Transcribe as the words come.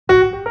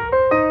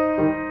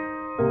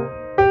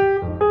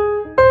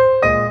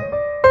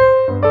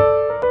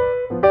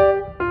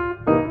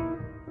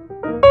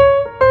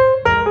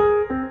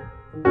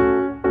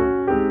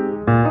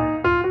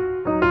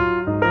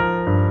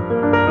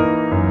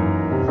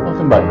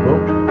back,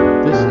 folks.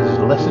 This is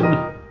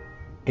lesson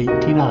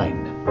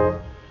 89,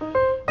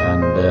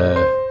 and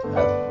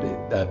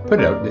I put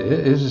out,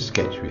 here's a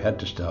sketch we had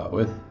to start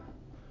with.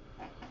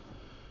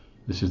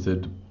 This is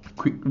the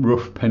quick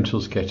rough pencil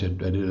sketch I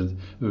did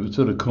of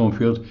sort of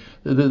cornfield.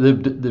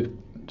 They've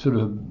sort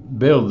of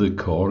baled the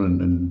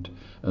corn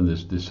and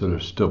there's this sort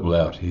of stubble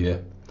out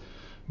here.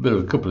 A bit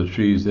of a couple of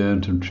trees there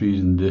and some trees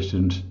in the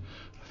distance,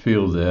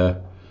 field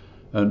there.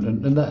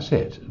 And that's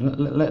it.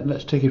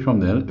 Let's take it from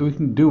there. We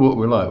can do what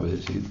we like with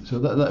it. See? So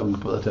that we'll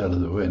put that out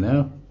of the way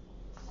now.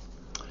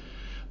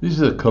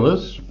 These are the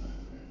colours.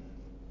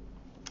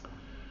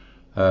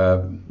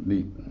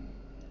 The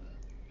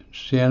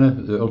sienna,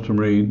 the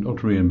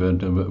ultramarine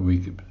burnt umber,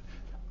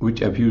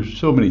 which I've used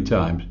so many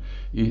times.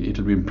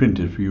 It'll be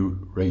imprinted for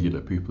you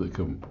regular people that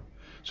come.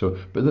 So,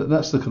 but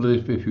that's the colour.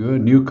 If you're a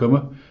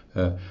newcomer,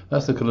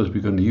 that's the colours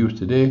we're going to use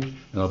today, and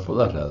I'll put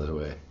that out of the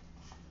way.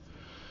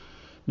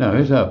 Now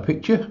here's our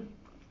picture,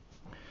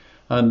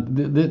 and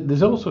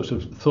there's all sorts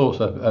of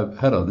thoughts I've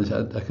had on this.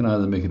 I can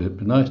either make it a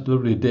nice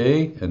lovely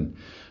day and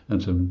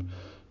some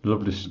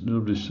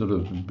lovely sort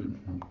of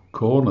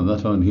corn and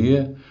that on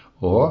here,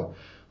 or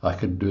I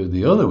could do it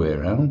the other way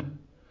around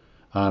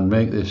and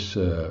make this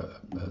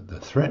the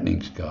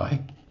threatening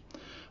sky,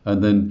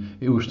 and then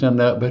it will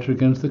stand out better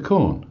against the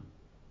corn.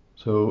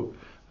 So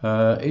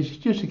it's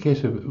just a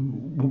case of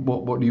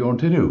what do you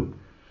want to do.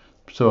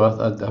 So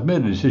I've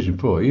made a decision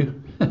for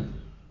you.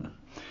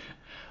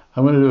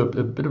 I'm going to do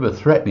a bit of a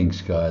threatening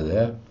sky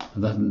there,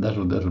 and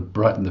that'll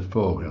brighten the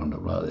foreground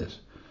up like this.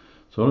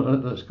 So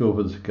let's go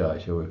over the sky,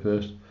 shall we,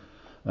 first?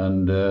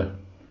 And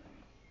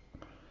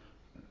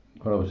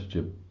what else did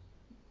you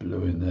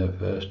blow in there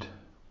first?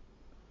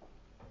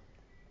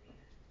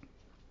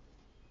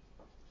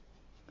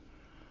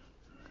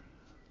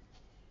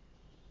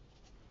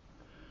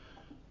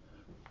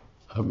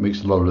 I haven't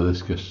mixed a lot of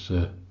this because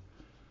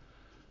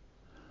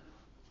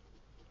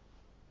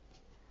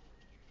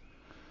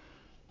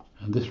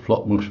and this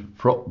flop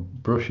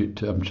brush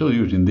it. I'm still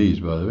using these,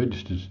 by the way,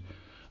 just to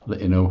let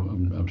you know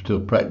I'm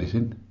still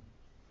practicing.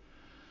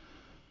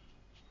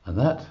 And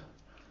that,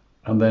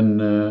 and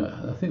then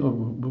I think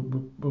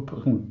we'll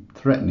put some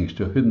threatening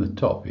stuff in the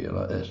top here,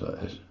 like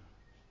this.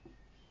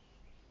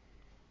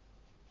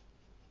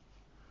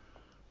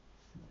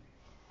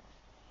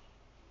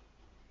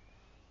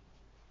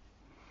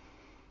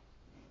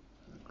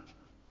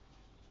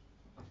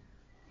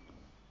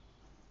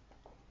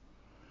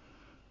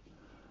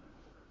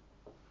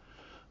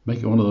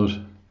 Make it one of those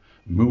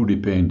moody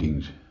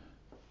paintings.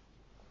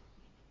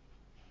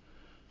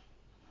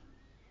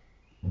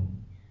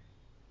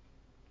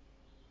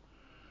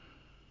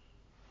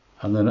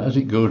 And then as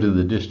it goes in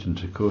the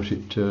distance, of course,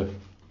 it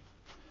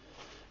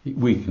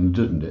weakens,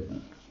 doesn't it,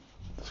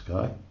 the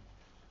sky?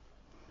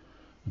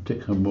 It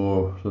takes on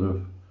more sort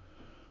of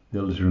the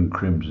alizarin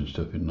crims and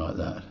stuff in like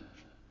that.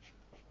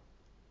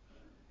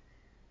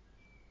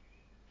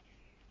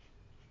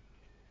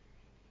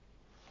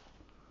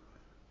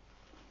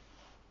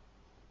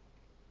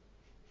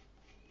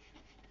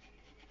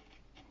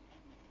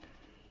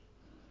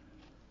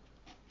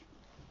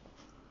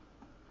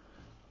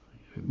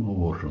 A bit more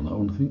water on that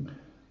one, I think.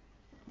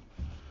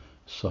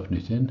 Soften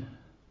it in.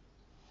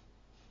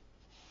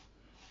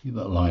 Keep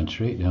that line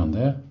straight down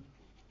there.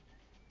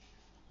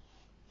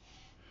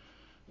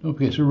 Don't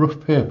forget, it's a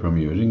rough paper I'm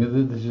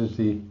using. This is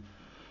the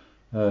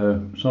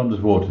Saunders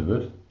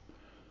Waterford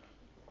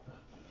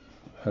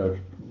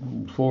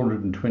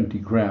 420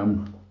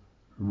 gram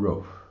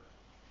rough.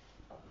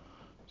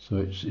 So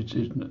it's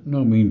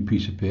no mean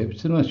piece of paper.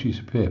 It's a nice piece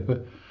of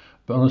paper,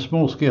 but on a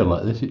small scale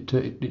like this,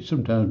 it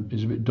sometimes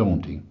is a bit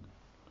daunting.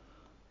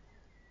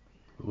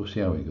 But we'll see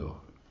how we go.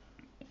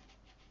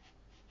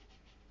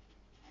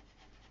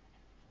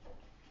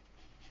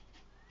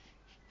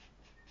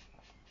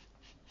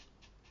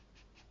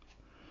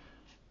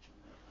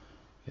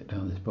 Get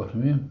down this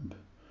bottom here,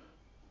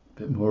 a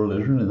bit more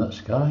alizarin in that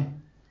sky.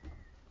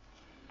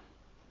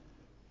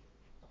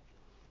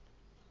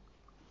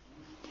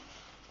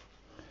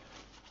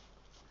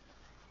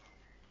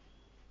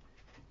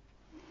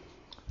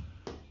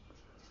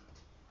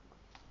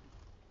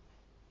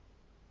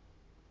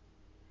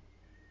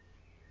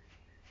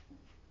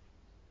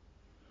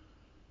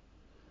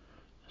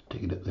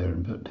 Take it up there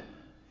and put.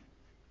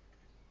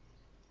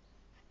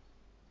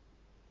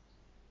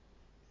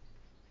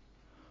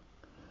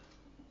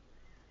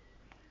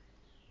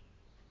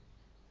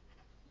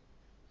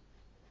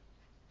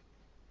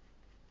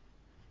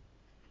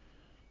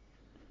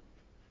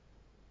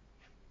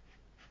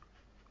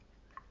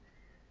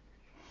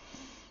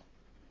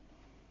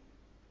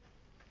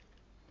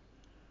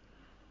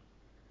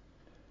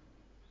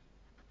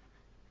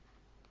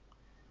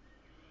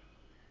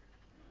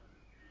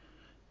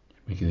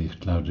 Making these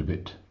clouds a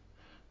bit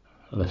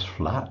less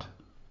flat.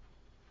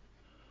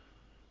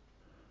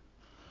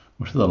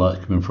 Most of the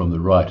light's coming from the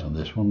right on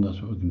this one,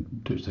 that's what we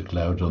can touch the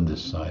clouds on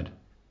this side.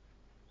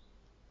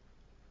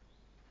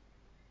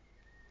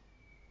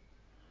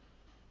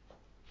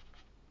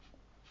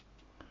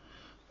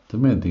 The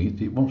main thing is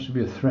it wants to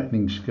be a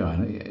threatening sky,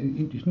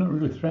 and it's not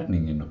really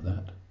threatening enough,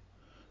 that.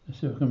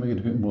 Let's see if I can make it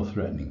a bit more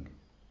threatening.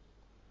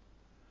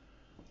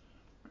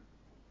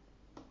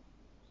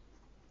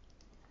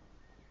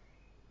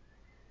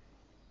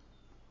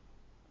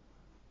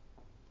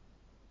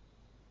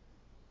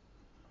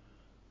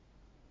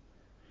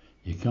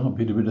 You can't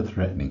beat a bit of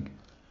threatening.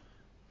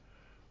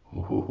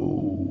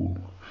 Oh,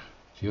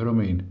 see what I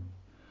mean?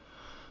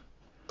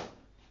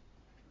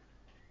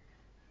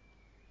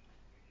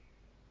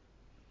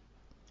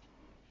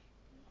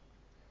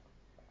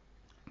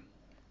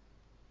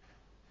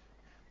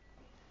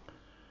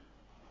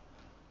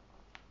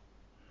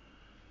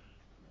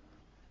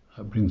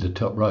 That brings the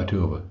top right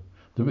over.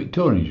 The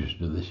Victorians used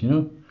to do this, you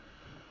know.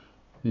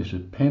 They used to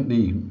paint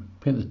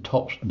the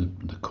tops and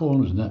the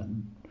corners and that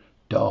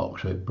dark,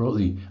 so it brought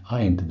the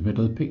eye into the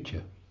middle of the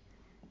picture.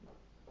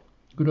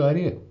 Good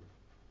idea.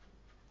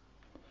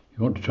 You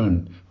want to try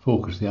and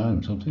focus the eye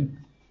on something.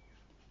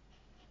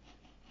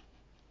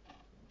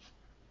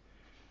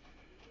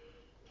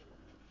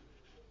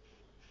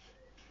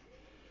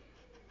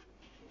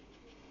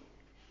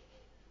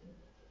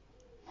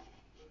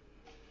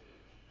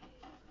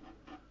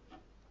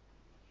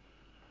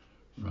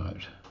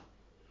 Right.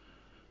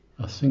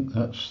 I think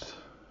that's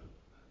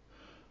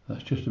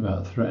just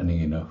about threatening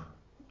enough.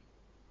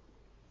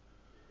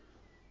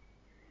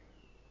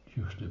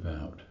 Just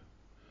about.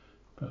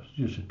 Perhaps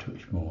just a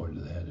touch more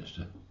into there, just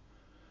to.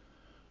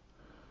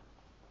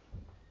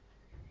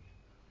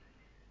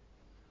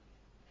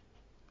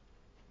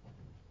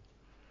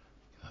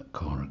 That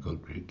corner,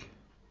 good Greek.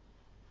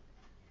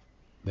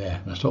 There,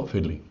 now stop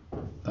fiddling.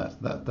 That's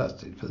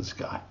it for the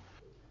sky.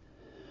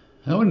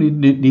 Now what we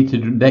need to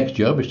do next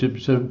job is to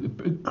sort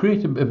of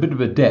create a bit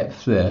of a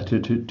depth there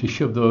to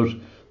shove those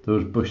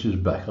bushes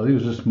back. I'll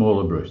use a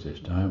smaller brush this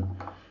time.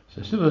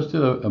 So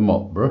still a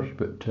mop brush,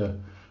 but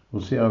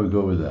we'll see how we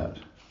go with that.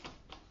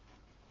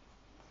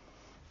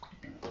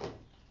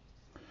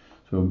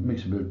 So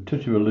mix a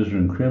touch of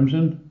alizarin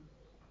crimson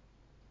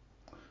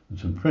and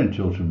some French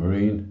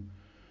ultramarine.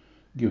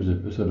 Gives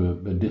a sort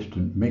of a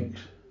distant mix.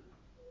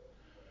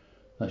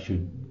 That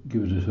should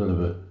give us a sort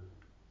of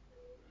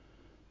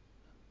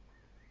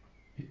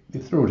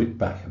it throws it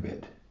back a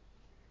bit.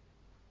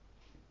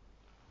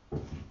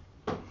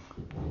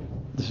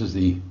 This is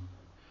the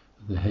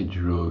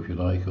hedgerow, if you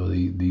like, or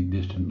the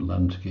distant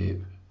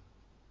landscape.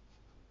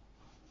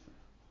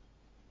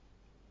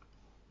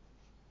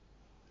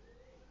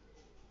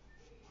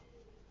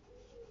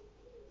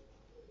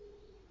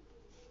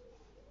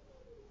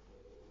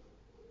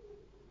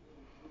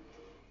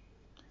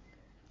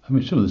 I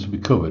mean, some of this will be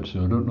covered,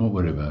 so don't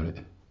worry about it.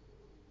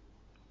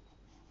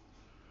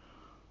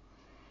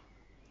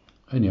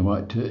 And you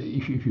might,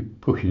 if you're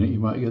pushing it, you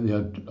might get the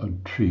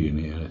odd tree in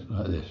here,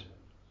 like this.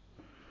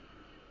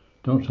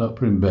 Don't start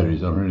putting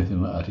berries on or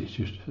anything like that, it's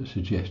just a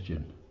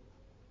suggestion.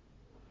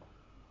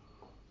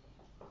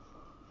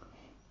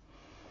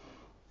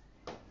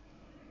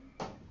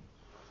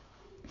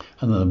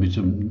 And there'll be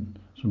some.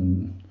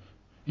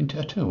 I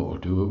tell you what we'll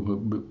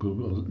do.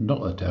 We'll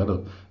knock that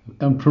out.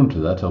 In front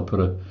of that, I'll put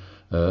a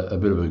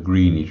bit of a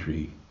greeny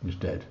tree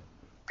instead.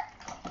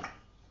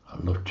 I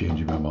love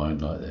changing my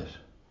mind like this.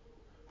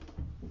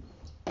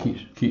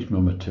 Keeps me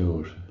on my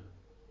toes.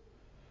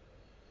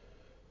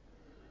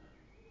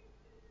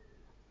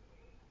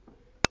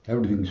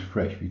 Everything's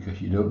fresh because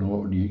you don't know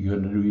what you're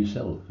going to do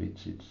yourself.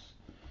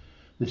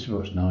 This is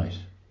what's nice.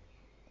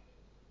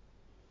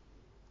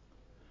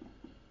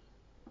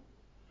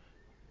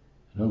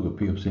 No good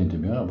people saying to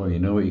me, "Oh, well, you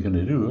know what you're going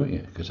to do, don't you?"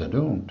 Because I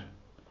don't.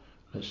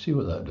 Let's see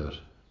what that does.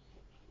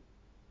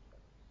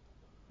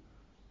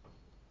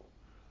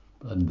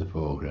 That in the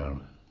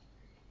foreground.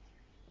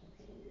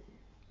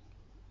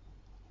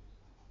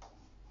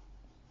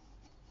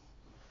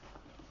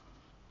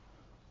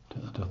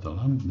 Take that off the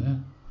lamp there.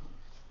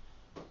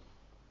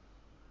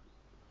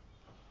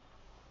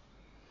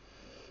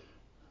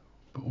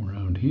 Put one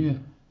around here.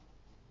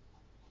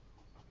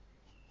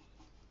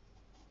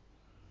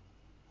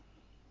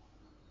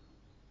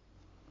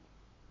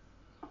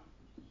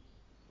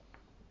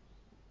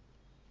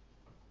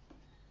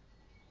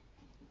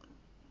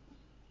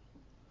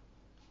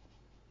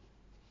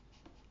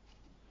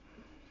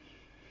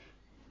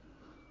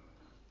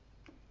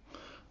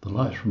 The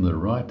light's from the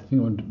right. I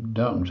think I want to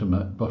darken some of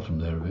that bottom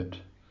there a bit,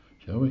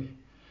 shall we?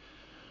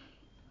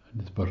 And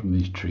at the bottom of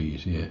these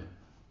trees here.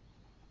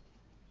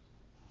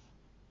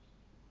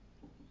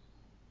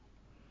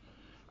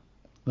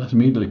 Let's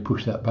immediately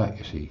push that back,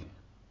 you see.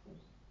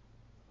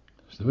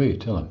 It's the way you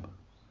tell them.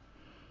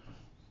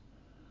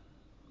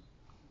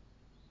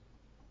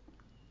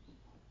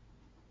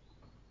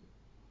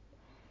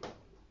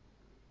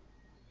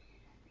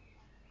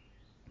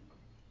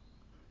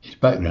 It's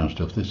background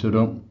stuff, this, so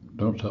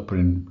don't start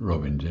putting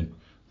robins in,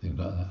 things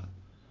like that.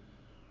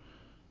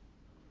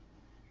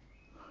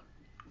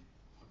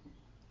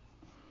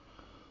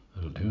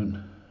 That'll do.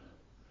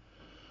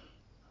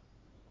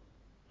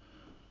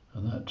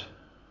 And that's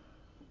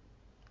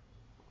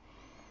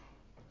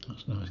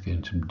nice,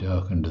 getting some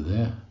dark under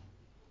there.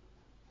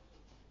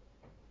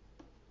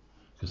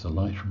 the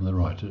light from the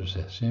right, as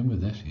I say. Same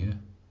with this here.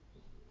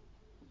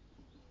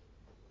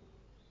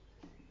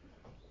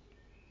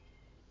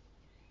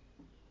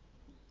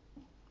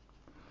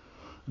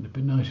 And it'd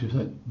be nice if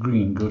that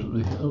green goes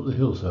up the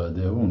hillside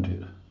there, won't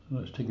it?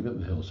 Let's take it up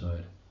the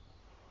hillside.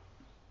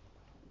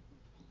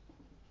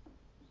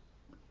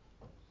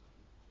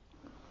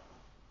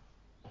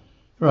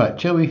 Right,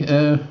 shall we?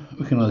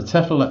 We can either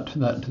tackle that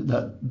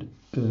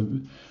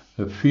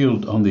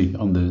field on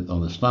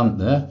the slant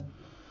there,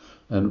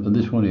 and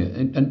this one here.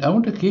 And I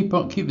want to keep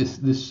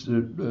this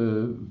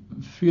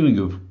feeling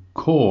of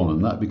corn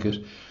and that, because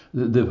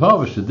they've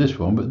harvested this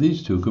one, but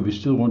these two could be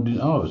still wanting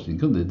harvesting,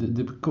 couldn't they?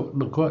 They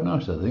look quite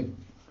nice, I think.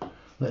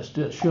 Let's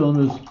show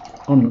them as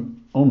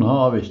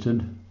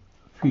unharvested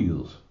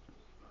fields,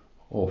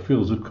 or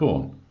fields of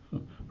corn,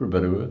 for a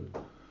better word.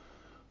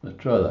 Let's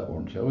try that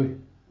one, shall we?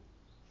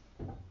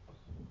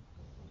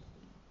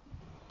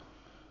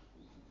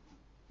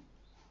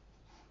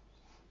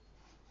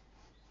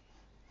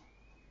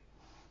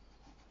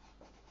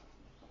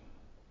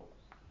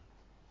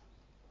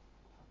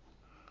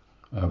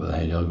 Over the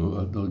hedge, I'll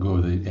go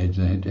with the edge.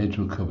 The edge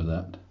will cover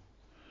that.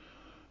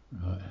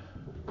 Right.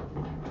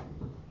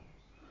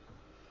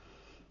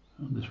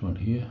 And this one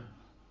here.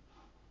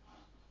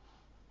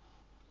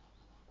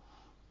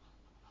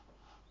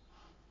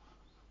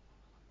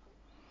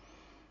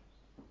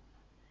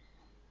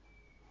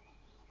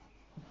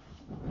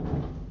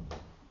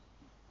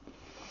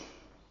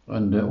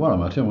 And what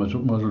am I saying? Might as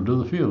well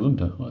do the field,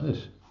 isn't it? Like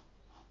this.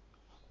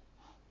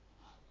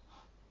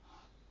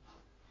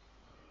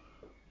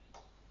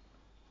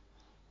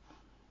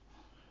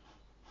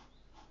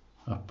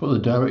 I've put the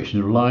direction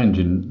of lines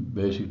in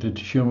basically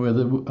to show where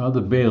how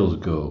the bales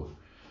go,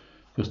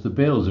 because the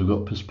bales have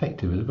got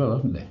perspective as well,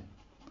 haven't they?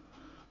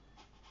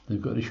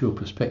 They've got to show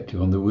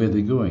perspective on the way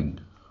they're going.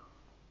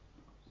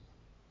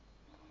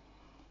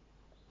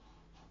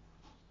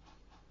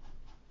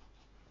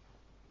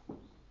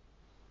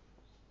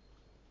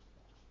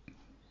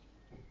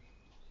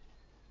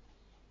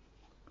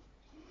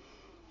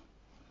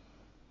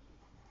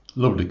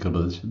 Lovely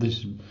colour.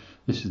 This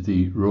is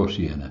the raw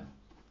sienna.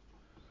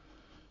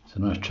 It's a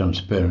nice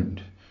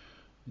transparent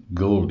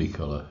goldy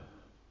colour.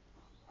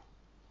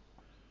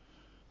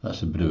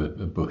 That's a bit of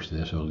a bush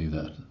there, so I'll leave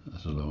that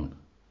alone.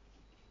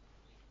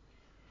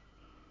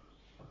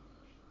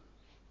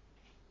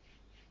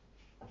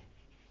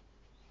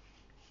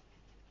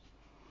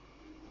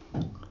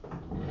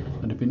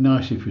 And it'd be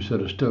nice if you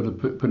sort of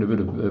started put a bit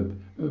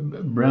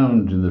of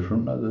browns in the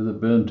front, like the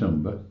burnt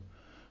umber.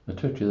 A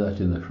touch of that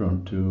in the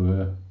front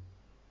to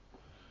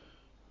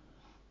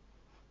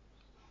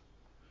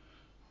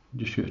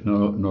just so it's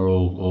not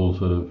all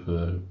sort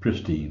of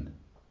pristine.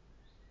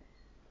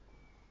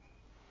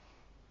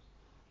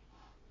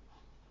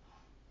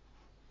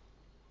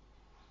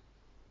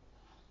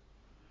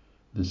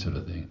 This sort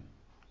of thing.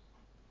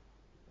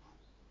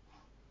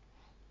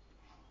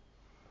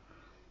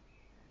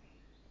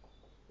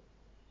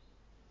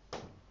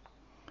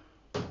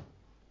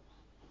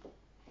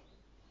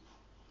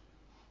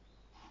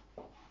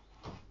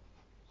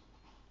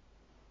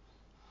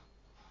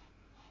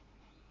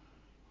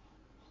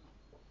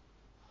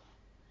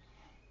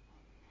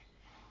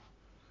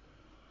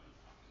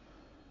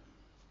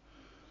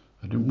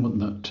 I didn't want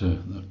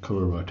that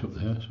colour right up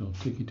there, so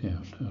I'll take it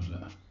out. How's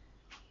that?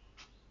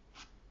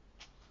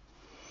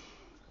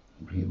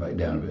 Bring it back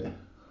down a bit.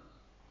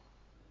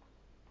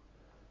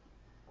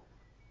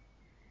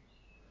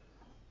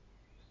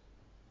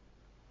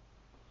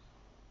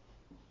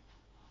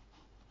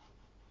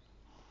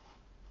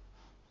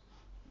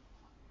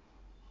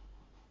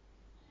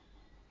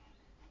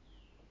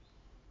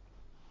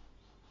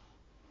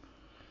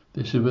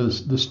 This is where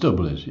the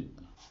stubble is.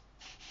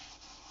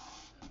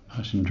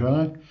 Nice and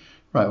dry.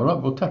 Right,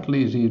 well, we'll tackle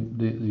these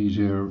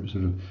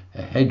sort of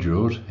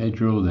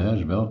hedgerow there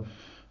as well,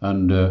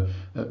 and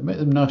make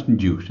them nice and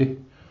juicy.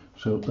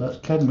 So that's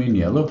cadmium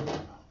yellow.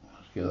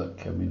 Let's get that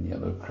cadmium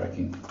yellow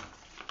cracking.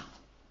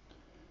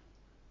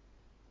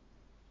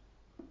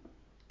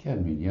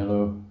 Cadmium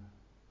yellow,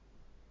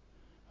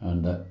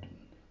 and that,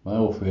 my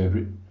old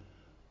favourite,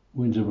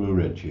 Windsor blue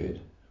red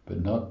shade,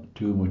 but not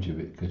too much of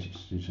it, because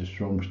it's a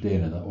strong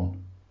stain in that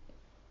one.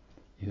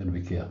 You've got to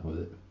be careful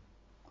with it.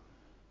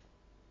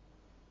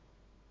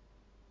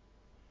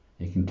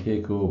 It can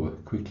take over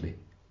quickly.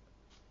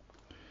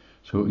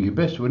 So you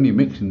best, when you're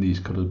mixing these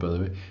colours, by the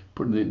way,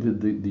 put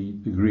the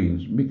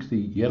greens, mix the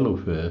yellow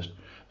first,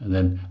 and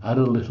then add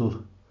a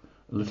little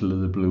of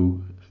the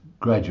blue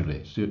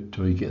gradually,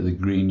 till you get the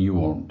green you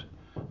want,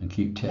 and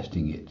keep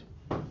testing it,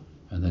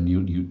 and then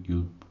you'll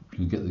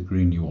get the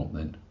green you want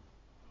then.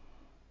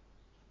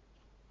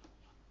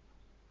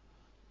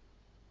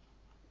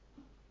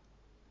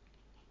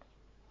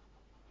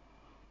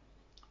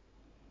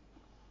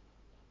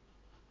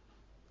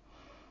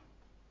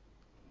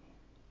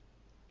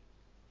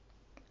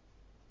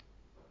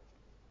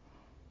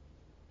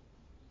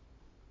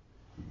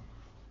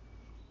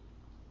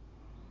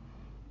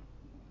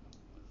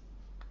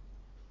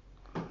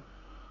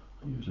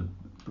 Use a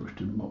brush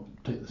to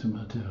take some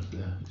of that out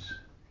there.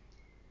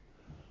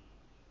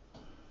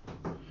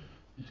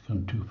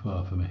 gone too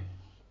far for me.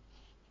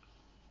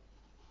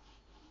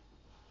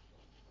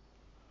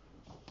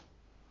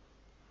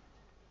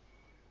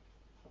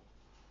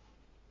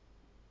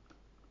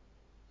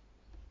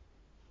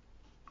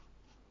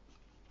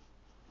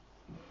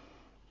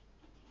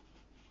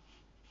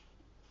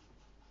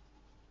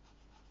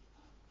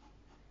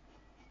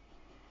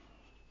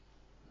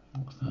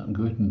 Starting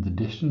going in the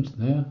distance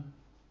there.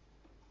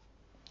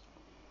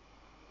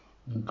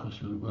 And of course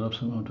we'll have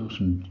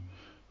some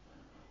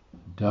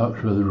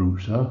darks where the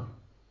roots are.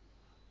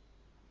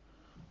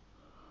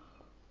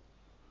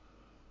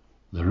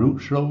 The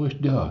roots are always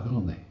dark,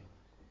 aren't they?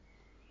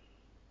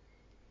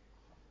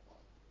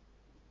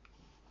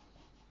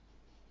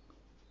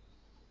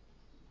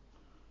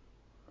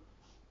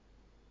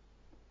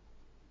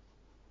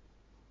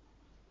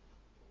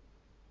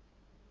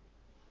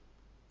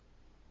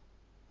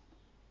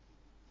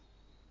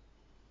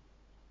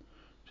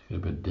 Just get a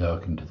bit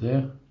dark into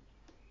there.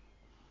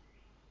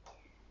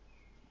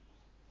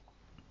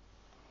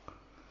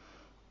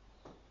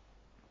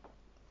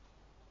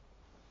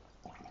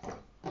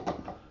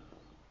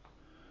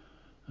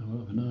 And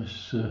we'll have a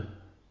nice,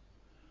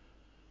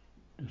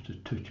 just a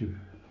touch of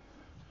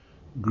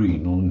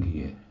green along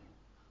here.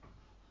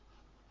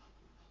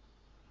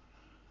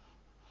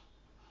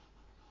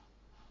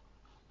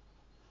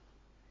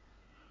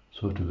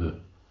 Sort of a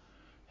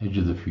edge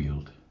of the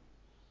field.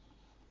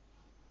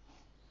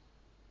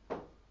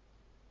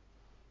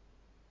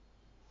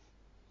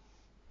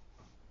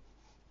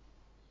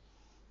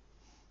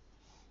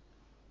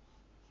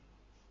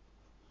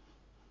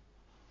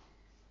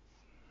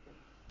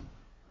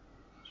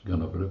 It's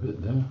gone up a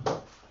bit there.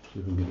 See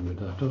if we can get a bit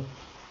of that up.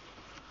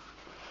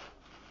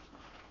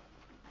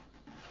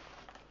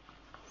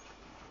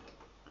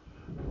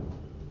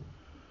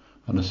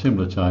 And a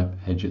similar type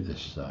hedge at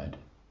this side.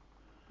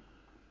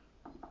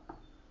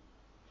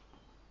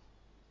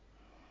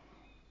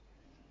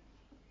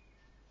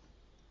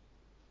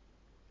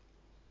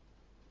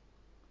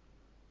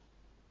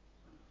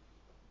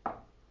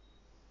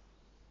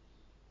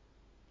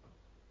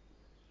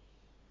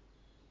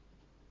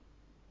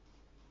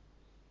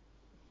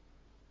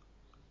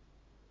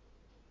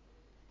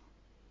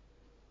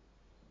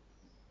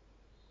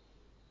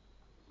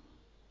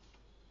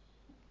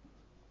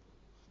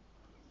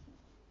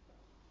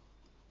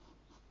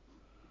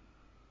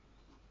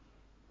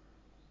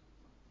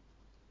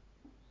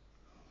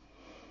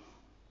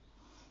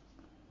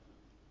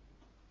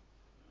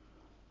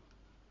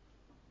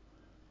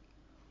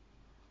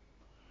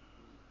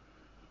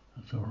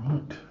 That's all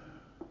right.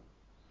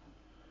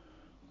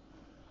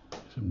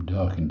 Some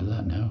dark into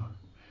that now,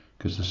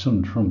 because the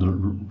sun's from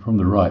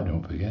the right.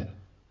 Don't forget.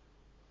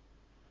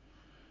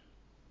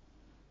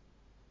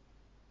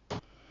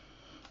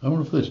 I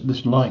wonder if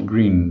this light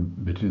green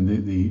bit in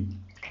the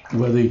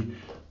where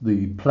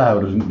the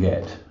plough doesn't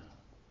get.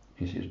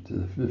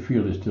 The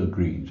field is still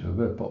green, so I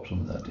better pop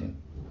some of that in.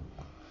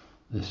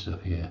 This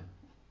stuff here.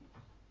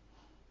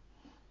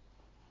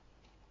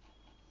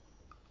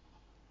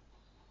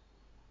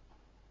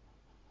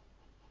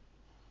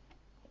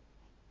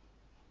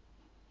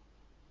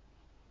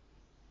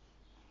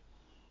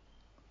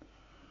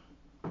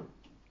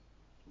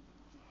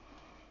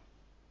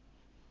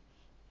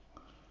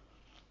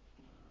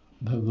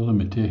 The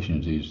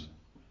limitations these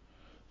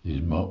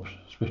mops,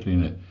 especially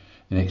in an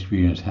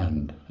inexperienced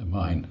hand of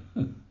mine.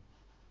 Put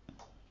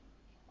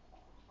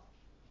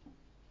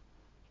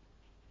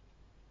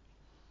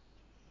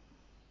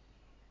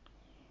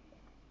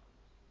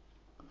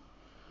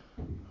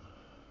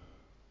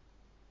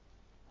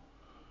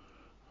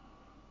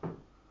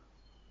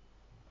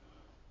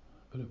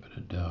a bit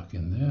of dark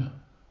in there.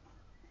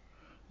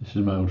 This is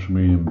my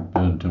ultramarine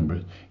burnt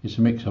umber. It's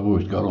a mix I've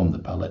always got on the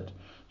palette,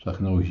 so I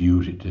can always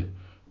use it to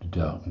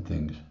darken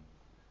things.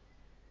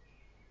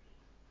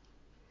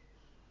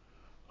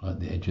 Like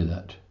the edge of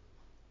that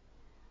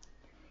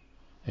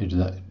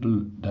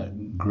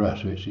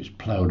grass which is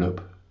ploughed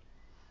up.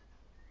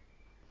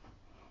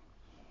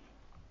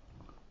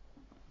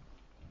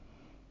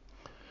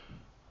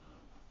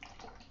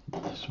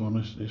 This one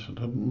is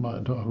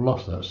I've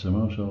lost that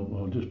somehow, so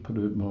I'll just put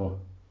a bit more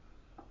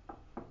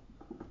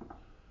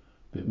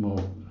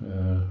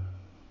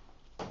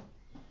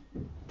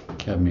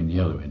cadmium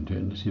yellow into it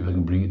and see if I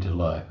can bring it to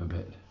life a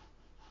bit.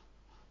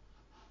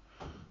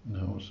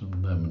 Now I want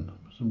some lemon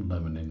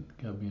in,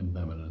 cadmium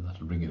lemon, and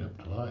that'll bring it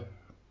up to life.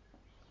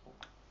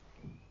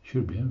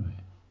 Should be anyway.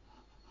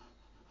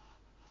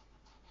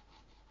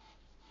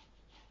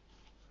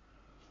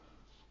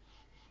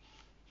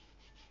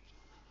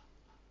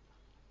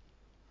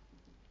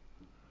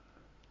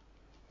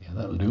 Yeah,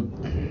 that'll do.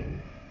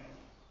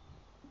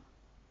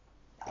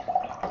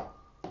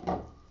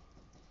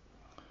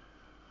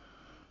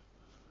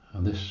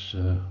 And this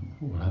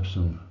will have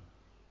some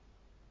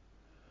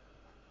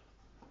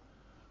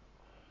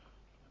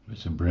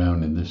bits of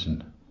brown in this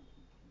and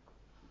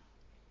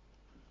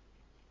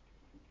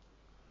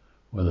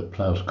where the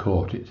plough's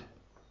caught it.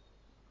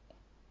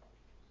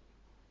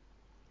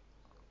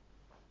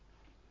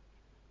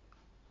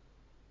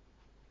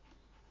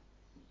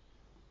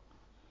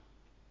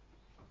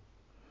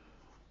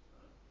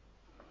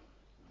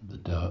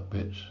 dark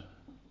bits.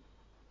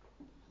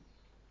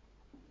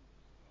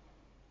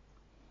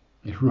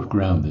 It's rough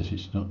ground. This.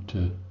 It's not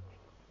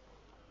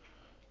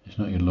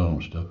your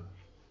lawn stuff.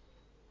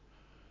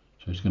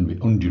 So it's going to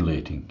be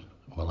undulating.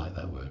 Oh, I like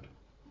that word.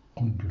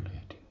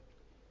 Undulating.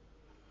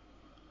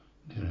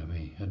 Dear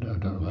me, I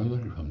don't know where I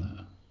got it from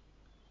that.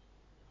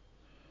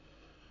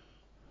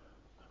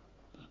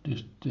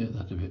 Just take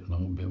that a bit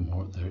long, a bit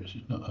more up there. It's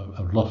not.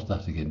 I've lost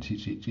that again.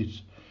 It's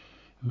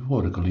with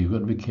watercolour. You've got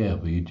to be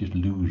careful. You just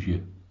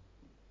lose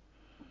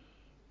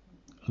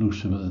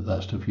some of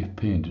that stuff you've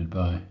painted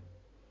by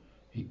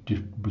it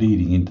just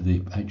bleeding into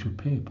the actual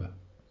paper.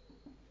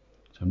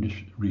 So I'm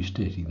just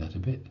restating that a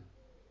bit.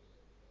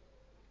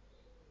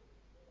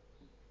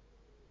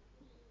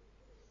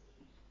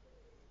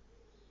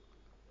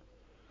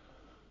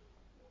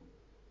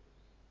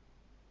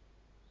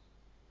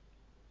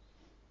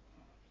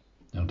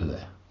 Down to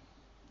there.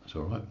 That's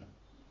all right.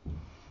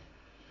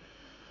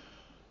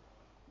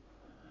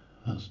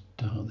 That's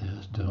dark there,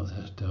 that's dark there,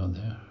 that's dark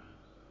there.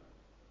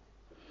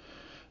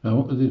 Now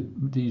what are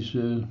these,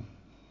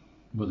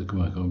 what they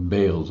called,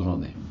 bales,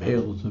 aren't they?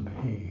 Bales of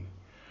hay.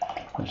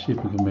 Let's see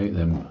if we can make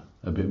them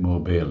a bit more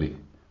baily,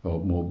 or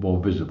more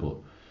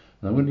visible.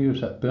 And I'm going to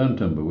use that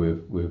burnt umber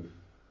we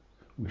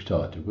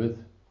started with.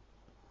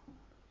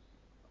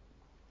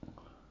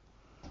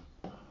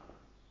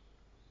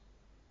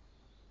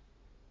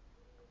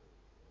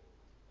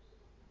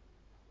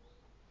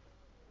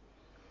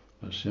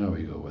 Let's see how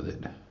we go with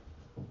it.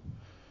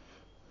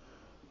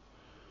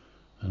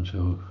 And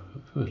so,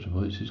 first of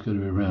all, it's got to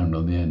be round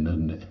on the end,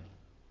 hasn't it?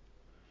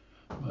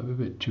 Might be a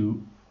bit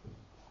too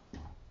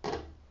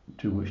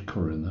much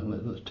colour in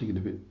that. Let's take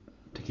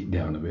it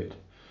down a bit.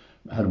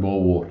 Add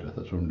more water.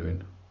 That's what I'm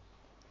doing.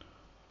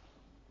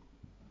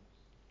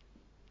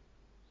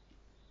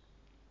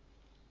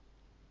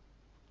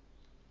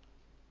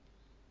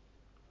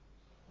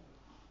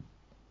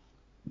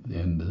 The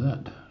end of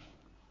that.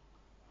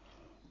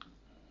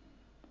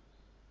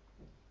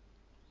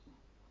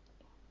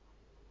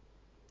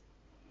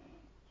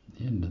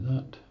 The end of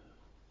that.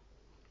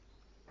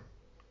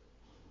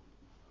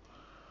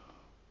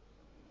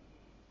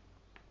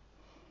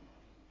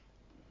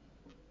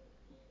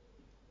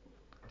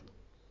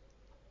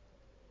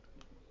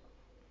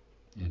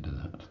 The end of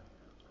that.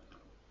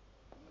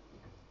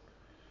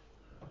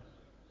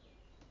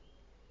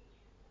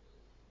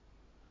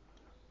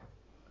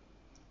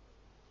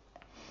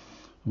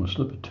 I'm going to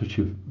slip a touch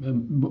of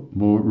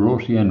more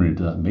rosy henry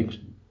into that mix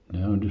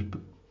now and just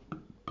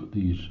put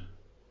these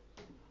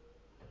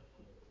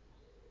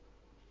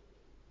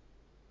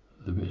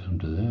the bits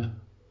onto there.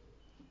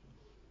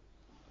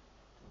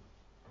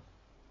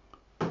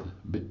 A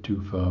bit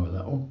too far with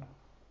that one.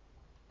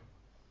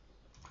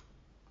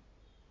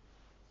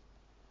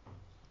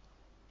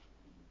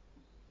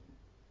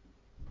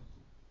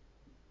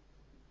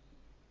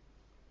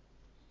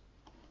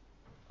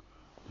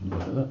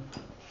 Like that.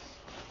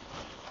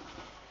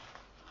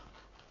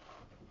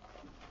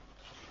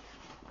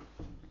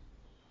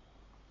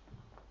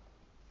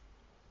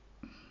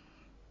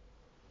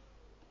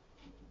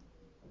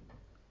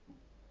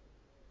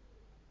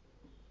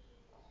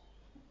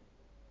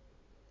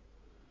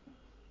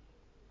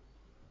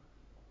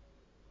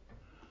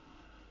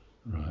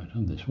 Right,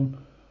 on this one.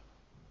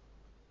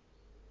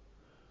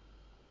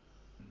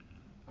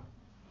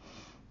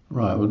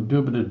 Right, we'll do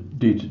a bit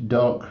of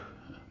dark,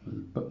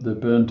 the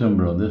burnt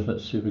umber on this.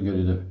 Let's see if we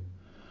can get it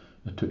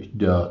a touch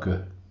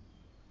darker.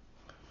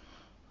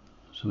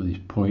 Some of these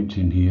points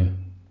in here.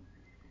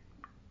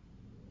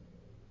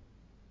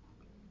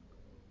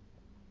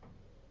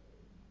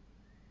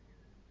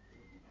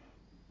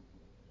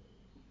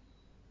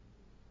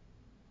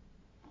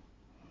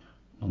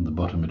 On the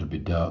bottom it'll be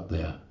dark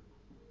there.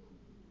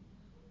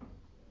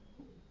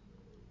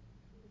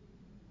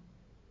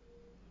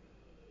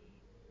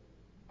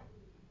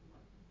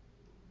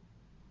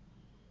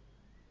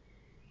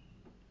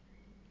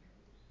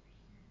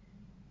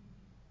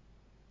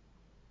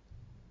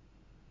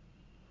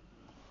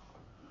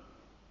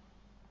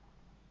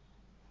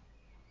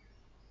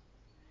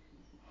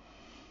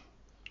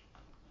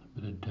 A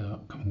bit of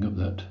dark coming up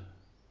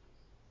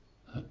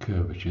that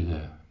curvature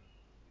there.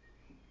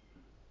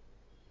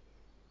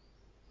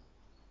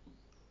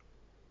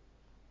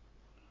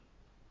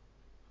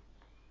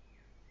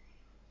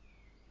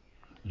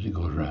 As it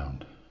goes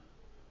round.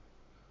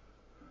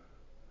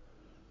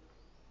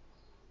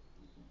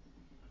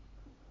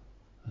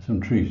 There's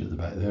some trees at the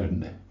back there,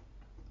 isn't there?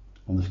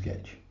 On the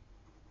sketch.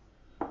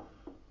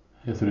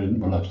 If there isn't,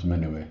 we'll have some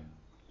anyway.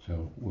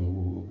 So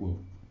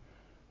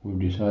we've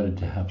decided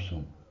to have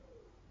some.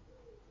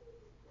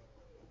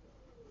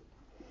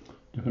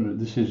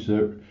 This is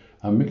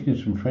I'm mixing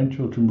some French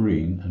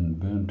ultramarine and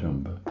burnt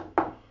umber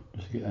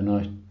just to get a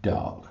nice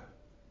dark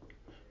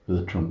for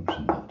the trunks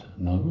and that.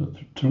 And I'll put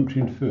the trunks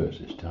in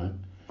first this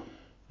time.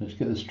 Let's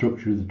get the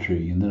structure of the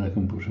tree and then I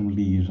can put some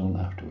leaves on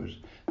afterwards.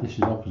 This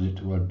is opposite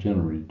to what I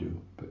generally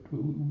do, but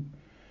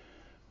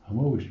I'm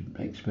always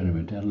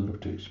experimenting. I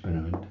love to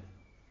experiment.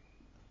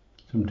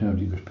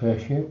 Sometimes it goes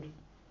pear-shaped,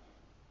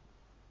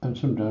 and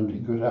sometimes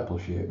it goes apple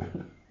shape.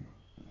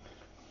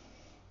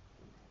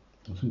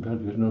 And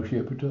sometimes it goes no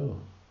shape at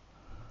all.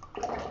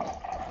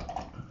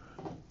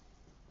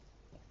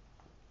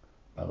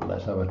 Well,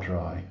 let's have a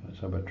try.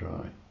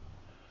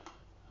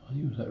 I'll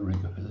use that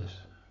rigger for this.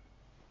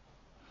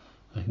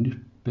 I can just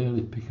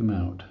barely pick them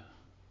out.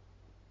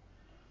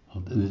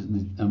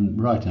 I'm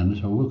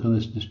right-handed, so I'll work on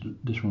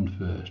this one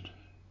first.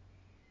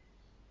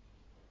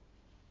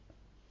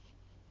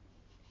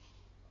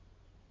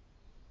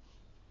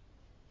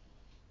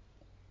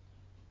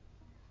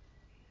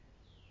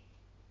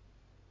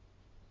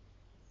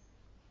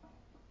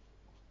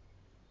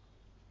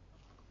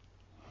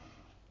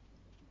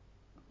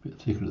 A bit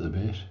thicker at the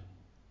base.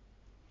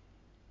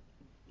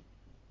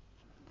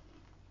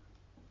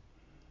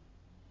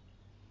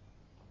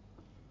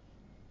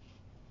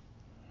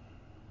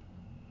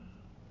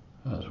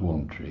 That's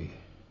one tree.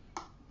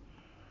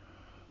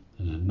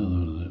 There's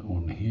another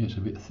one here, it's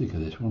a bit thicker,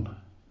 this one.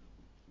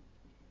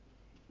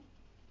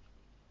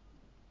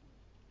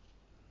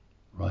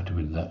 Right up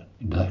into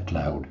that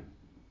cloud.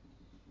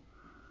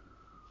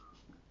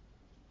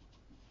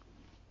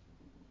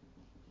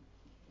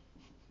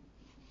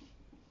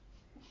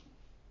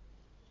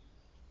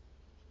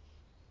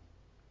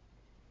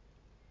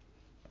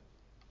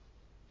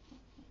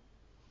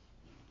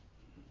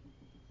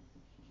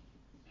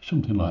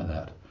 Something like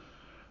that.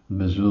 And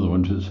there's another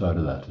one to the side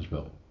of that as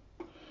well.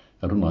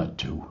 I don't like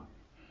two,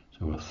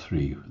 so we'll have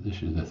three.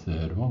 This is the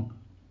third one.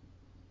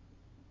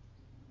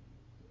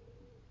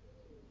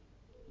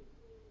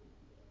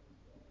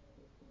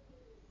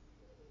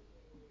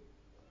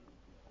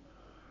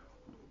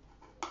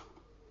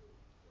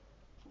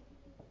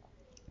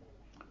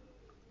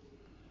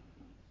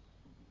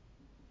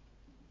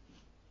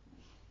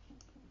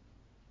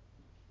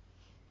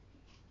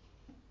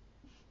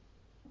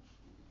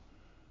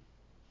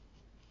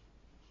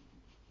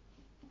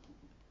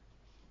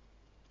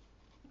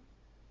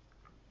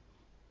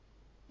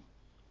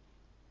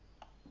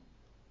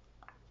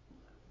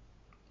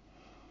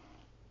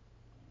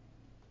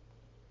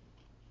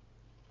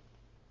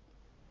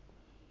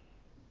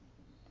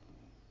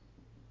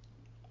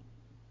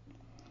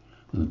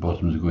 And the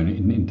bottoms are going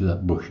into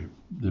that bush,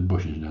 the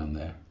bushes down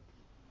there.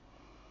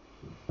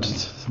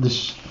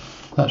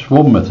 That's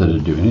one method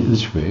of doing it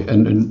this way,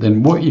 and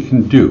then what you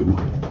can do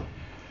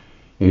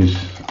is,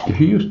 if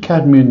you use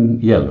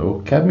cadmium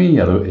yellow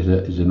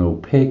is an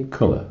opaque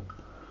colour.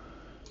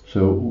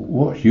 So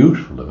what's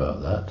useful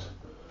about that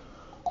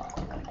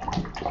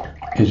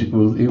is it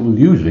will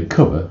usually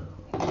cover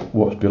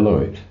what's below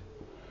it.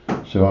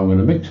 So I'm going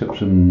to mix up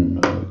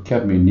some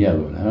cadmium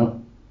yellow now.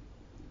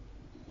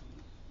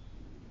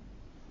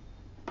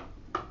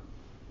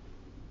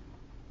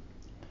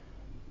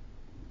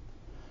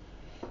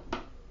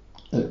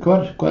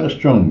 Quite a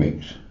strong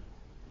mix.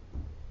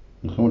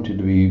 I want it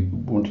to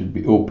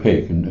be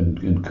opaque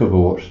and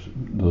cover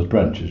those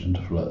branches and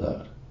stuff like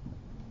that.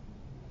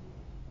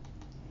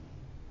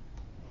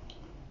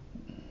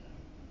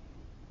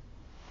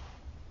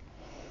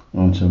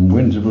 And some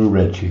Winsor Blue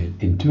red shade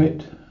into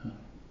it.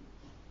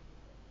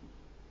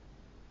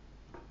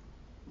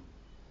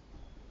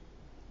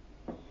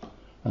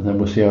 And then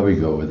we'll see how we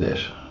go with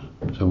this.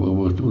 So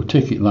we'll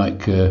take it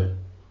like.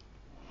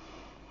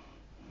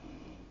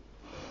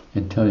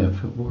 And tell you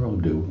what I'll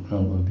do.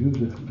 I'll use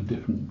a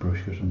different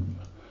brush because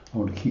I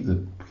want to keep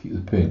the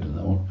paint on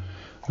that one.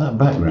 That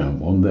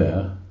background one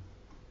there.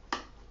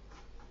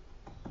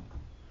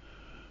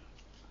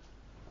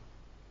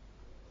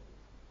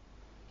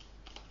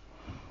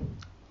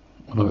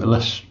 A little bit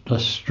less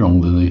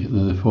strong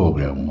than the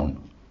foreground one.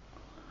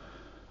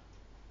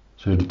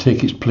 So it'll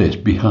take its place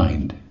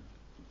behind.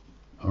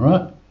 All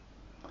right.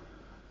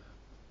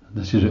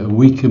 This is a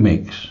weaker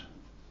mix.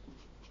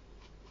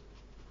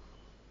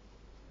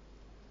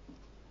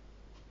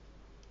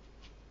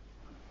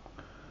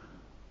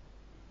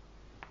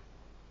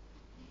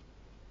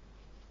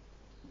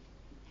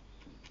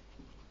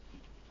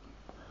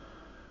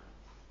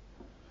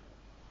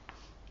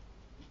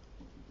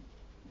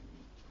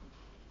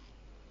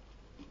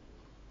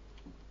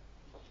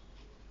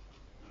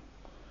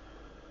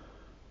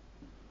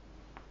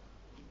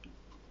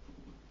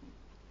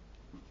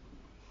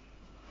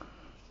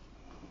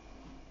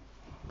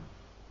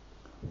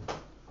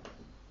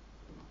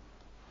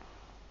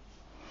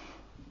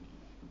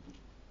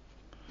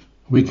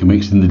 Weaker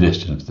mix in the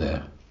distance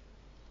there.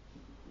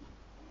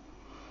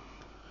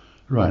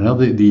 Right, now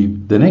the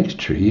next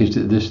tree is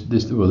this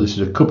is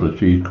a couple of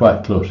trees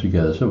quite close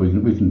together, so we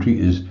can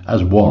treat this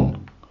as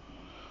one.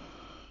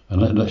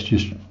 And let's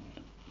just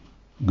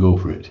go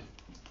for it.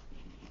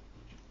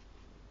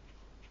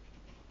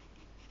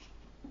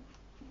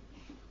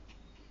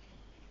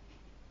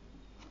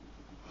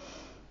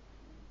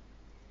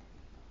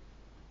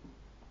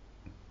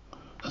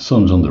 The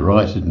sun's on the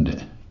right, isn't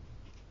it?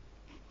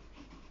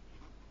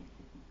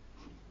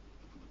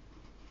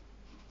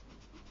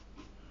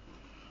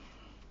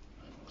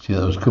 See,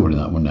 that was covering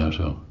that one now,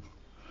 so.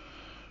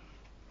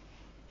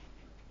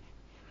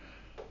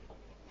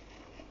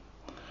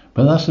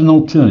 But that's an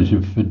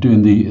alternative for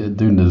doing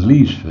the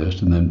leaves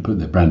first and then put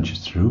the branches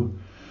through.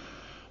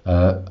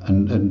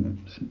 And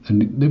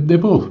they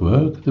both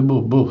work. They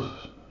both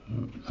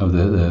have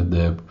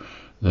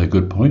their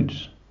good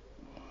points.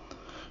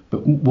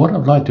 But what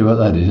I've liked about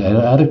that is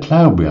I had a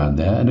cloud behind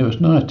there, and it was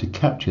nice to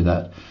capture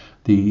that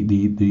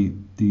the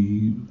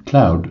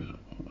cloud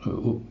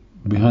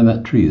behind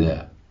that tree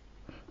there,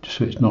 just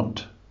so it's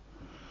not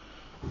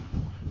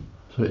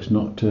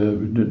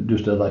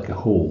just like a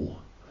hole.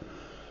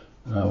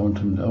 I want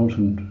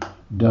some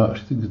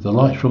darks. The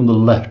light's from the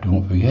left,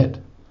 don't forget.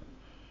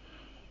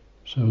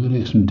 So we're going to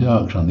get some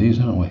darks on these,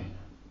 aren't we?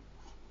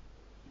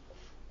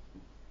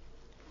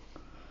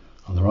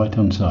 On the right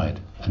hand side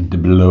and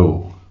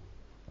below,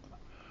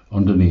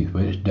 underneath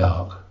where it's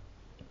dark.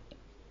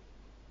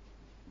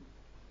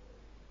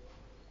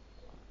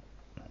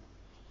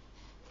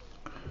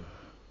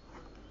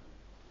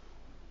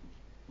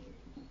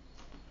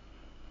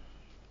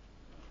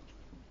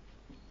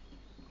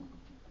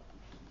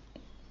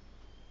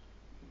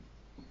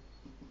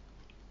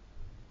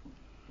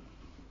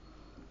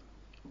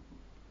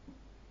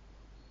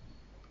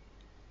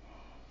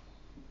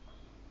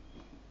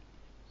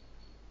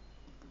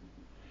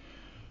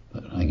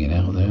 Hanging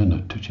out there and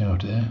a touch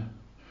out there.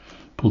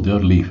 Pulled the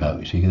odd leaf out,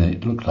 you see, then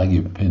it looks like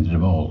you've painted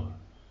them all.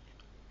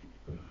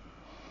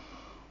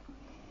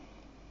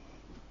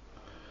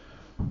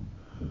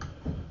 And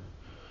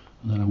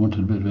then I wanted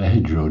a bit of a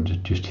hedgerow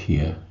just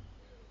here,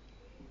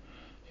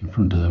 in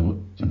front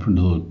of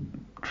those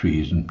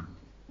trees, and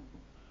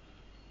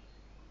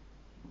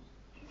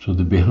so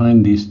they're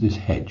behind this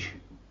hedge,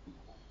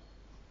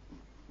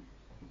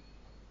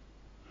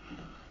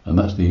 and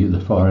that's the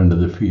far end of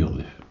the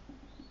field.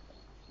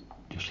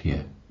 Just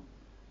here.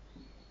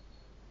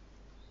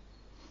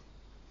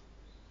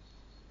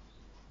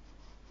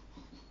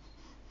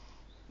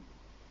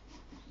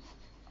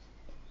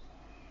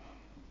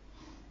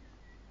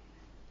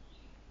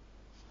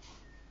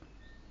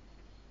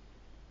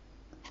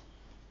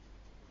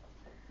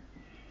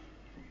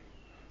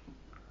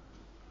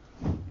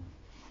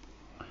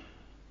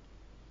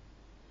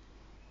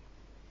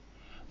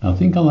 Now I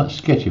think on that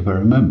sketch, if I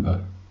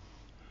remember,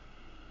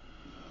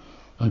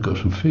 I got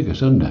some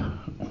figures under.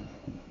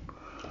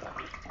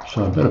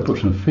 So I better put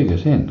some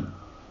figures in.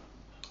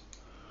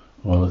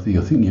 Well,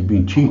 you'll think you've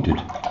been cheated.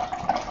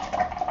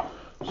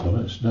 So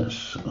let's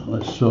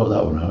sort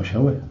that one out,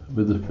 shall we?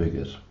 With the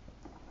figures.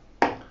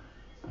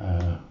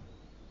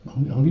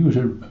 I'll use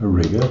a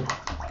rigger,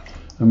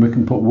 and we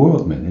can put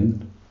workmen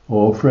in,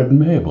 or Fred and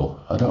Mabel.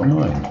 I don't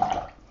mind.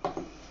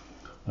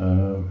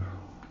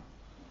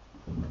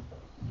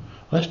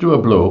 Let's do a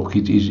bloke.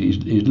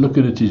 He's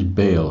looking at his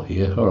bale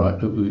here. All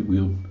right,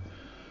 we'll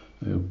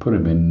put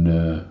him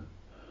in.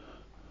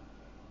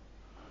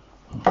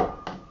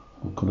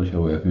 What colour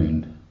shall we have him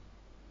in?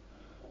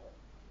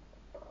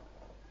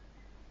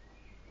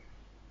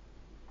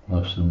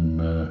 I'll have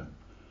some.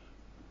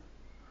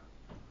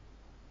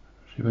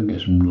 See if I can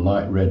get some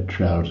light red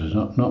trousers.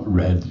 Not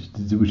red,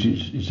 which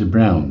it's a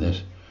brown.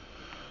 This.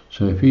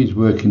 So if he's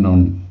working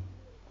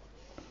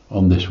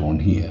on this one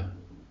here,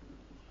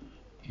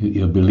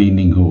 he'll be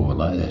leaning over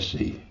like this.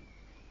 See,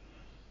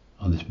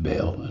 on this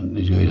bale, and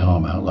he's got his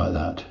arm out like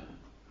that.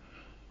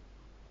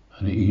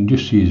 And you can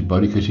just see his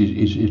body because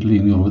he's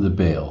leaning over the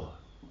bale.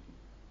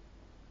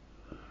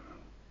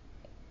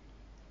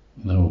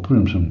 Now we'll put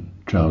him some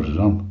trousers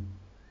on.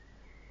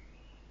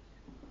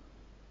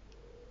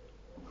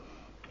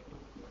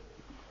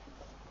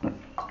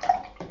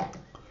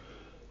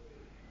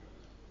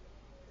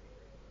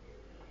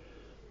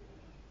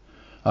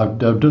 I've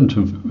done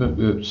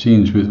some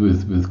scenes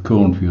with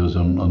cornfields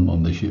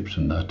on the ships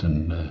and that,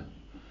 and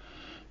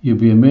you'd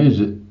be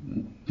amazed at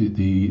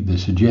the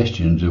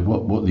suggestions of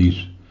what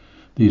these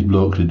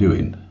blokes are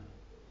doing.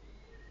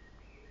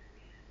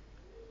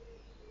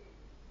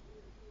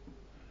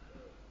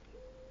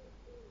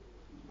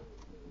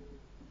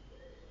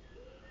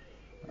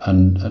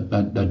 And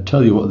I'd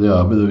tell you what they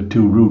are, but they were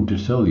too rude to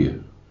tell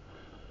you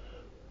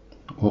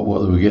what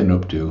they were getting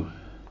up to.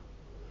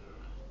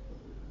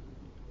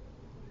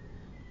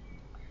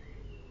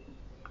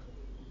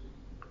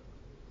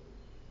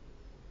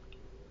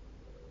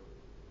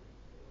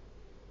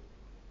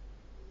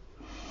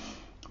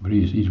 But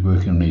he's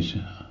working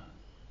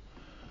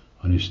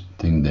on his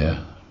thing there.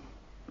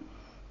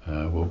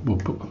 We'll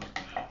put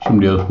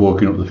somebody else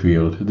walking up the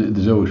field.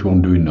 There's always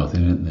one doing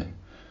nothing, isn't there?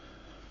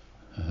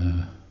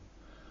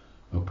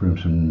 We'll put him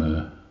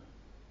some.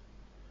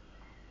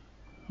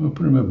 We'll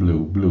put him a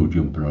blue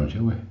jumper on,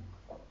 shall we?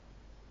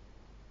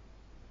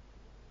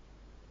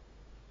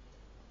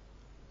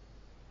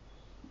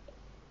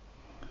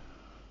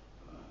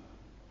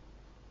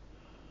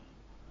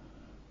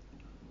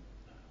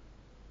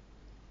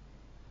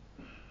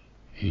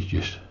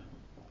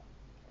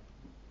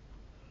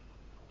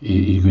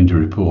 He's going to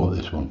report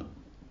this one.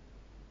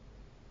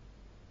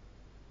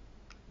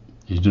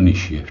 He's done his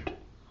shift.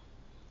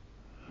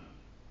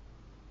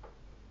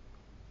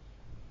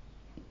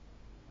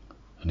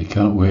 And he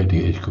can't wait to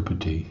get his cup of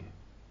tea.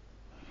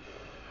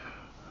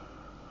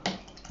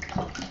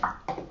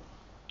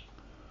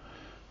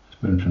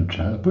 Put him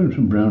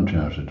some brown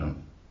trousers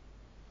on.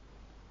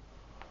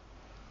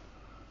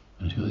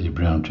 He's got these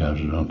brown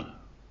trousers on.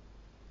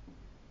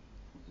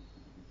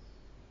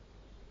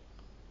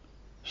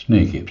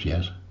 Snake hips,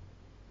 yes.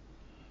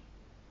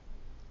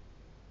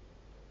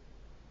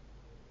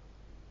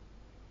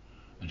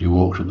 As he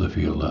walks up the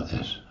field like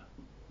this.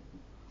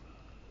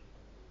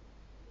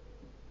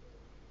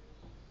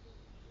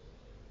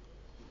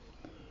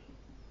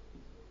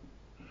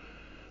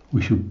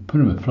 We should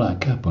put him a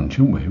flat cap on,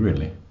 shouldn't we,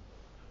 really?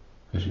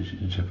 Because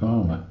it's a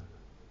farmer.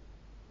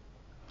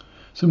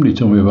 Somebody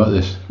told me about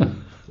this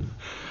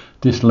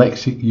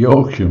dyslexic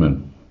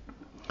Yorkshireman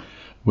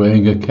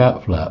wearing a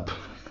cap flap.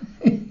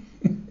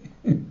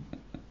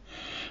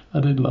 I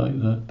did like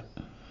that.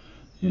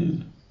 Yeah,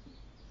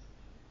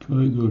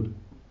 quite good.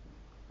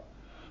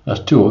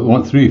 That's two. I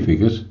want three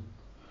figures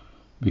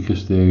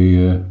because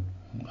they.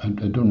 I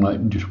don't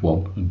like just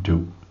one and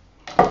two.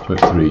 So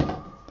it's three.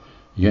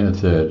 You get a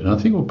third, and I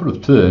think we'll put a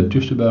third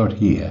just about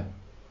here.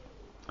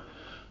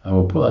 And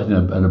we'll put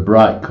that in a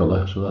bright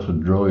colour, so that'll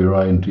draw your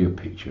eye into your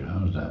picture.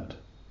 How's that?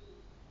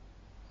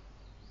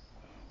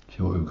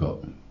 See what we've got.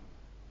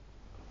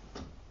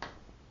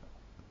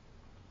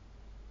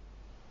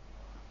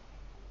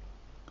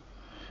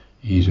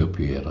 He's up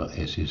here like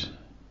this.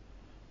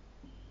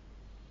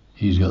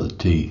 He's got the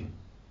T.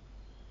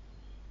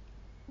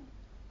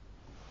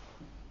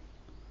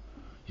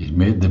 He's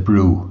made the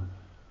brew.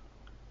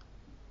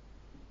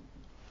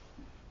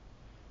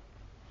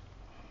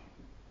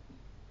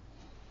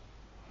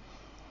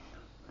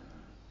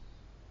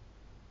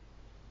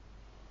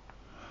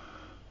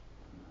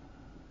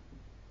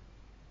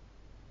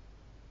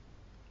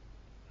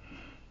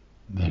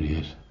 There he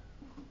is.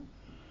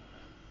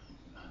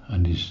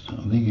 And he's,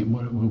 I think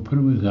we'll put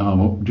him with his arm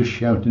up, just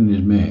shouting at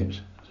his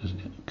mates. Says,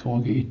 come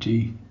on, get your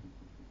tea.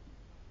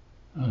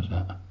 How's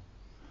that?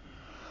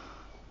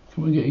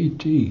 Come on, get your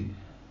tea.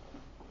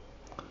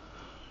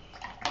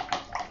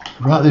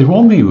 Right, there's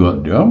one thing we've got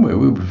to do, haven't we?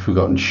 We've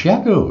forgotten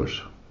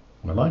shadows.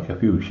 We like a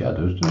few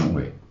shadows, don't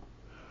we?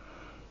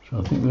 So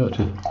I think we ought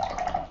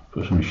to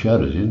put some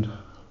shadows in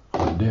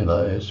on a day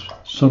like this.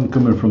 Sun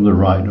coming from the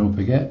right, don't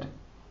forget.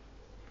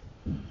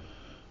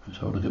 Let's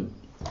have a look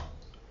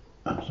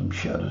at some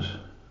shadows.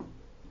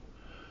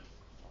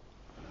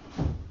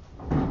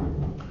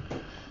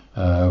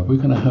 We're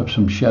going to have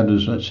some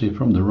shadows, let's see,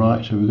 from the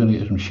right, so we're going to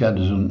get some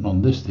shadows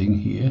on this thing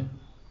here.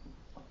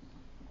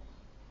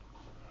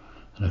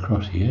 And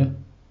across here.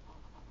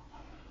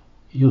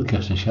 You'll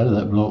cast a shadow,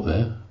 that bloke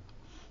there.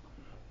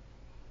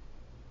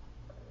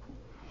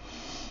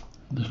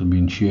 This will be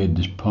in shade,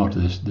 this part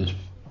of this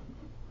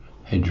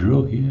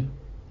hedgerow here.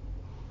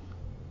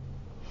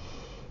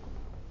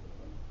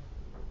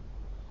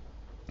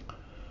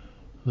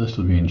 This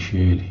will be in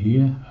shade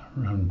here,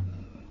 around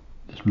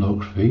this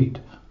bloke's feet.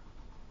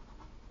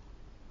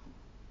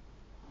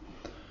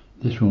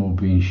 This one will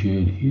be in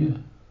shade here.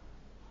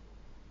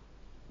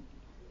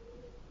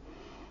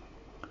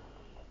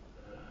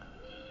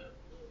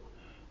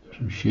 There's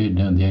some shade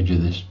down the edge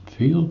of this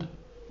field.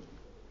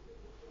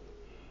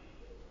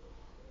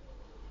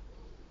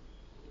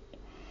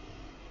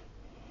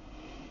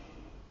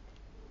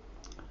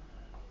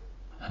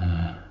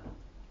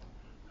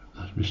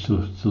 We're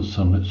still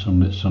sunlit.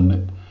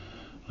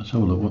 Let's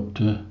have a look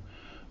what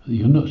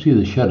you'll not see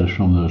the shadows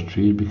from those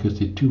trees because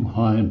they're too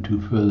high and too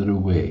further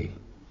away.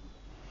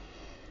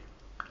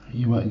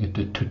 You might get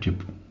to touch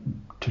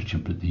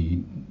up at the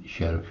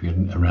shadow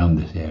field around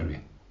this area.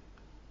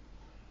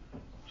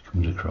 It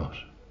comes across.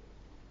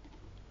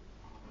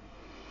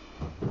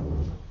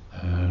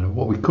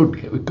 What we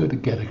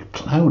could get a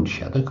cloud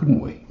shadow,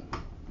 couldn't we?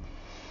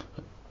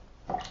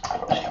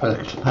 Let's have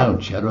a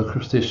cloud shadow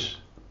across this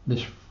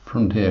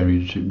front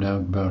area,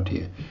 down about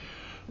here.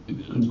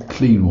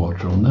 Clean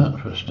water on that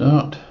for a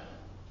start.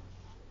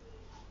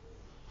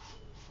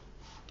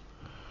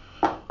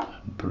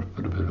 And put a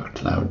bit of a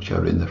cloud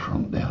shadow in the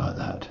front there like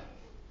that.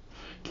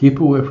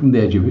 Keep away from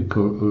the edge of it.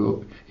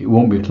 It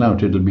won't be a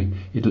cloud.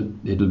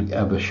 It'll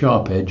have a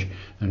sharp edge,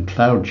 and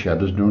cloud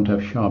shadows don't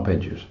have sharp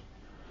edges.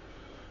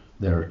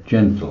 They're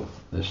gentle.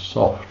 They're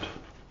soft.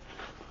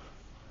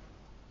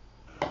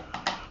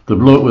 The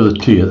bloke with the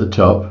T at the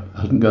top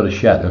hasn't got a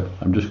shadow.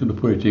 I'm just going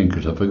to put it in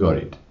because I forgot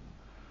it.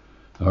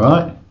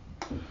 Alright?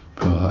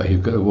 Oh,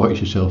 you've got to watch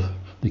yourself.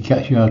 They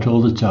catch you out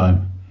all the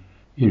time.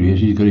 Here he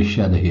is, he's got his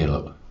shadow here,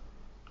 look.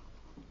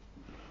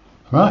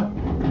 Alright?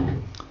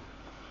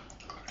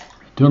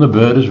 Do you want a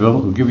bird as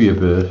well? We'll give you a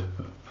bird.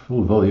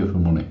 Full value for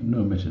money. No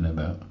messing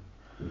about.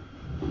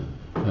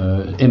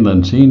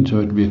 Inland scene, so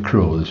it'll be a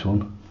crow, this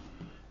one.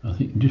 I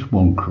think just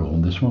one crow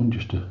on this one,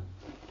 just a...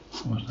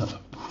 What's that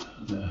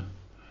there?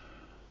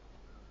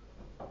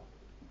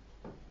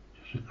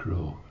 A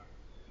crow.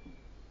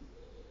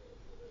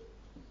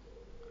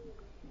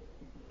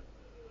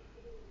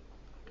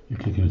 You're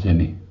looking at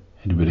any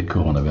bit of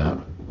corn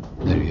about.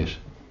 There he is.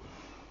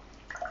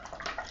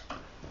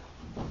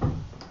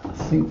 I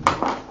think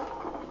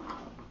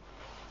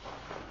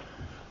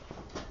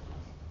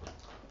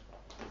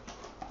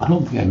I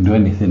don't think I can do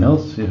anything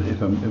else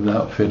if I'm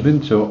without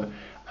fiddling. So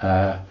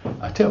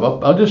I tell you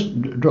what, I'll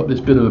just drop this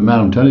bit of a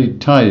mount on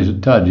it. Tidies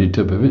it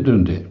up a bit,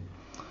 doesn't it?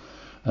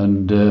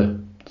 And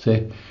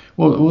say,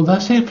 well,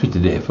 that's it for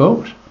today,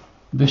 folks.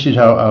 This is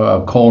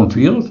our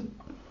cornfield.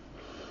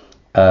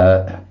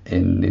 Well,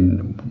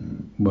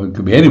 it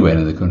could be anywhere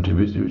in the country,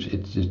 but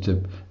it's just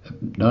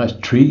nice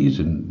trees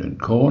and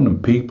corn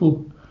and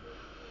people.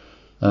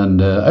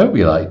 And I hope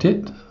you liked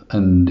it.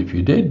 And if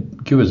you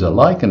did, give us a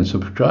like and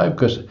subscribe,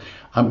 because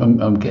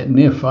I'm getting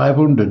near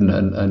 500,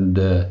 and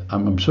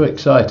I'm so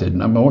excited,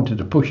 and I wanted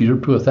to push it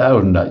up to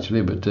 1,000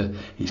 actually, but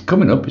it's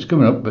coming up.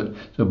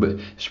 But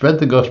spread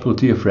the gospel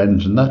to your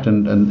friends and that,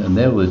 and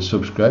they'll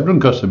subscribe. It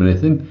doesn't cost them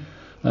anything,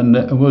 and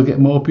we'll get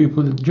more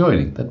people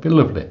joining. That'd be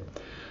lovely.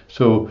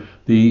 So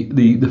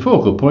the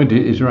focal point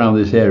is around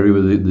this area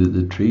with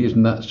the trees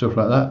and that stuff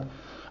like that,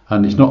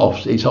 and it's not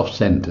off. It's off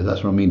centre.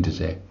 That's what I mean to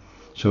say.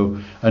 So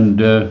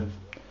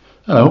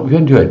I hope you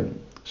enjoyed.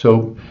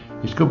 So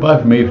it's goodbye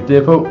from me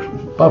today, folks.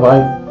 Bye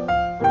bye.